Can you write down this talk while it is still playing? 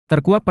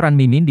Terkuak peran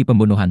Mimin di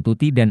pembunuhan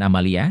Tuti dan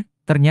Amalia,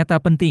 ternyata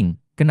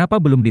penting. Kenapa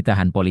belum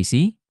ditahan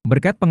polisi?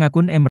 Berkat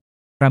pengakun M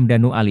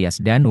Ramdanu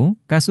alias Danu,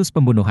 kasus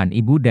pembunuhan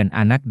ibu dan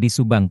anak di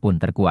Subang pun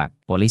terkuak.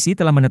 Polisi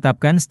telah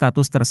menetapkan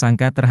status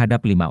tersangka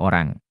terhadap 5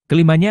 orang.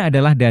 Kelimanya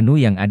adalah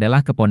Danu yang adalah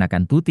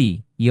keponakan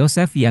Tuti,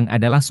 Yosef yang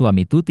adalah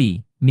suami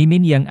Tuti,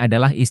 Mimin yang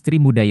adalah istri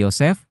muda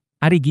Yosef,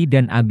 Arigi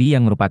dan Abi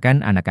yang merupakan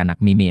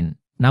anak-anak Mimin.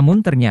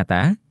 Namun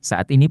ternyata,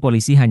 saat ini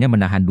polisi hanya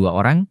menahan 2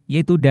 orang,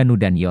 yaitu Danu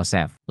dan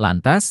Yosef.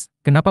 Lantas,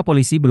 kenapa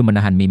polisi belum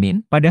menahan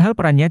Mimin? Padahal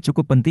perannya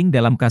cukup penting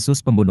dalam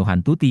kasus pembunuhan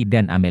Tuti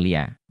dan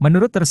Amalia.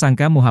 Menurut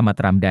tersangka Muhammad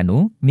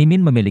Ramdanu,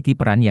 Mimin memiliki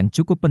peran yang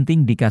cukup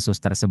penting di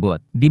kasus tersebut.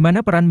 Di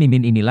mana peran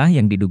Mimin inilah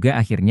yang diduga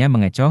akhirnya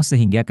mengecoh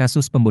sehingga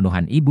kasus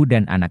pembunuhan ibu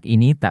dan anak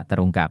ini tak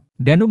terungkap.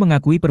 Danu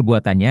mengakui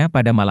perbuatannya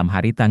pada malam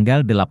hari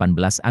tanggal 18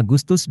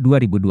 Agustus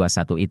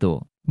 2021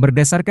 itu.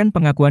 Berdasarkan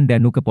pengakuan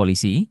Danu ke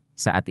polisi,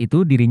 saat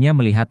itu dirinya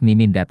melihat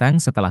Mimin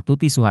datang setelah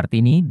Tuti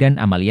Suhartini dan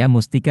Amalia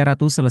Mustika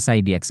Ratu selesai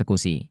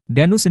dieksekusi.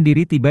 Danu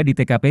sendiri tiba di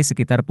TKP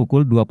sekitar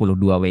pukul 22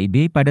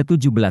 WIB pada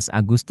 17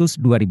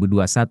 Agustus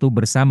 2021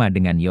 bersama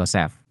dengan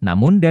Yosef.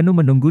 Namun Danu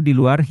menunggu di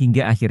luar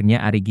hingga akhirnya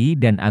Arigi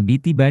dan Abi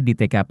tiba di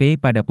TKP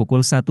pada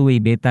pukul 1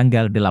 WIB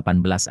tanggal 18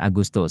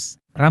 Agustus.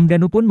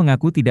 Ramdanu pun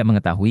mengaku tidak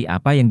mengetahui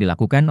apa yang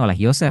dilakukan oleh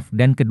Yosef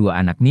dan kedua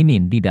anak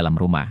Mimin di dalam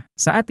rumah.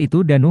 Saat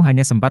itu Danu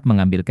hanya sempat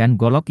mengambilkan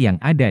golok yang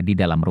ada di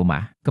dalam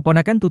rumah.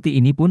 Keponakan Tuti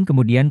ini pun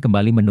kemudian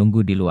kembali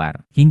menunggu di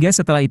luar. Hingga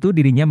setelah itu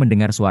dirinya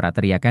mendengar suara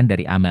teriakan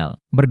dari Amel.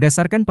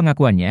 Berdasarkan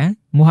pengakuannya,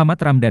 Muhammad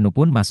Ramdanu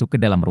pun masuk ke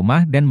dalam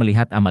rumah dan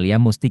melihat Amalia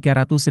Mustika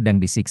Ratu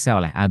sedang disiksa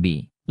oleh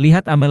Abi.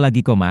 Lihat Amel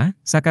lagi koma,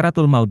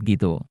 sakaratul maut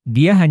gitu.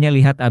 Dia hanya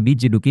lihat Abi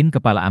jedukin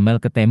kepala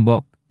Amel ke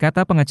tembok,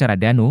 kata pengacara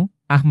Danu,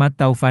 Ahmad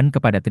Taufan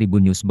kepada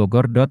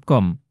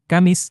tribun-video.com,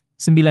 Kamis,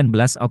 19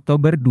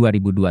 Oktober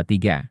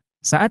 2023.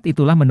 Saat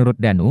itulah menurut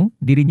Danu,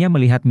 dirinya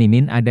melihat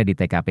Mimin ada di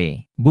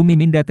TKP. Bu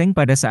Mimin datang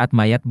pada saat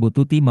mayat Bu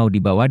Tuti mau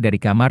dibawa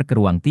dari kamar ke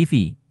ruang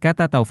TV,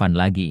 kata Taufan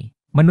lagi.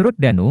 Menurut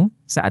Danu,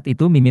 saat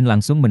itu Mimin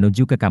langsung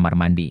menuju ke kamar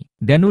mandi.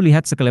 Danu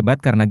lihat sekelebat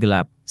karena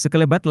gelap,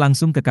 sekelebat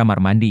langsung ke kamar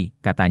mandi,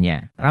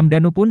 katanya.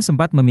 Ramdanu pun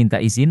sempat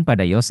meminta izin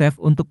pada Yosef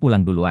untuk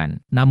pulang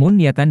duluan.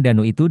 Namun niatan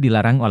Danu itu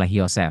dilarang oleh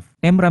Yosef.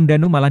 M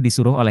Ramdanu malah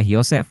disuruh oleh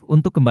Yosef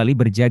untuk kembali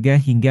berjaga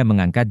hingga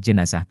mengangkat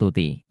jenazah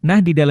Tuti. Nah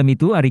di dalam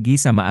itu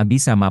Arigi sama Abi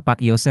sama Pak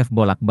Yosef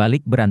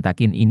bolak-balik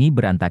berantakin ini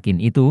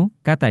berantakin itu,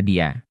 kata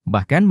dia.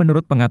 Bahkan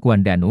menurut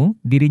pengakuan Danu,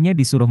 dirinya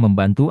disuruh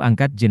membantu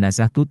angkat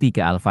jenazah Tuti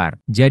ke Alfard.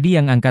 Jadi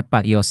yang angkat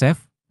Pak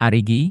Yosef,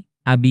 Arigi,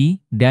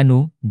 Abi,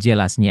 Danu,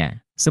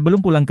 jelasnya.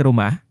 Sebelum pulang ke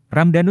rumah,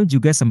 Ramdanu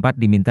juga sempat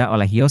diminta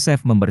oleh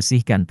Yosef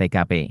membersihkan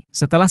TKP.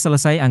 Setelah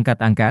selesai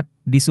angkat-angkat,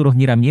 disuruh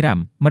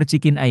nyiram-nyiram,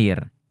 mercikin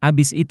air.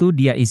 Abis itu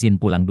dia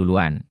izin pulang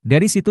duluan.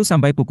 Dari situ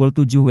sampai pukul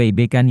 7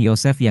 WIB kan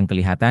Yosef yang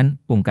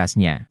kelihatan,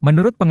 pungkasnya.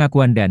 Menurut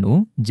pengakuan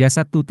Danu,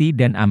 jasad Tuti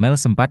dan Amel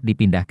sempat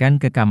dipindahkan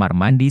ke kamar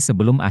mandi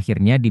sebelum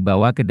akhirnya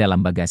dibawa ke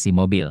dalam bagasi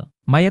mobil.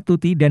 Mayat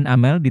Tuti dan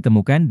Amel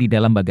ditemukan di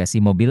dalam bagasi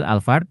mobil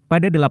Alphard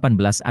pada 18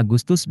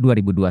 Agustus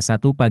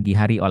 2021 pagi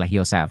hari oleh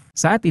Yosef.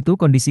 Saat itu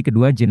kondisi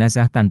kedua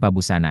jenazah tanpa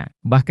busana.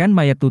 Bahkan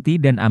mayat Tuti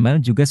dan Amel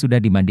juga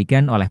sudah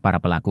dimandikan oleh para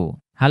pelaku.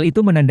 Hal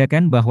itu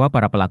menandakan bahwa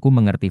para pelaku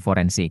mengerti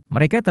forensik.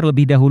 Mereka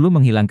terlebih dahulu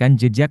menghilangkan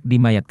jejak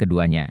di mayat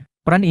keduanya.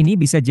 Peran ini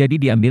bisa jadi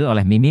diambil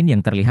oleh Mimin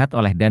yang terlihat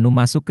oleh Danu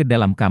masuk ke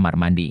dalam kamar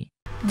mandi.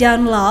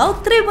 Download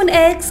Tribun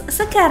X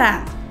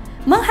sekarang.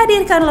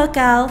 Menghadirkan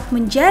lokal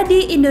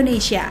menjadi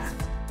Indonesia.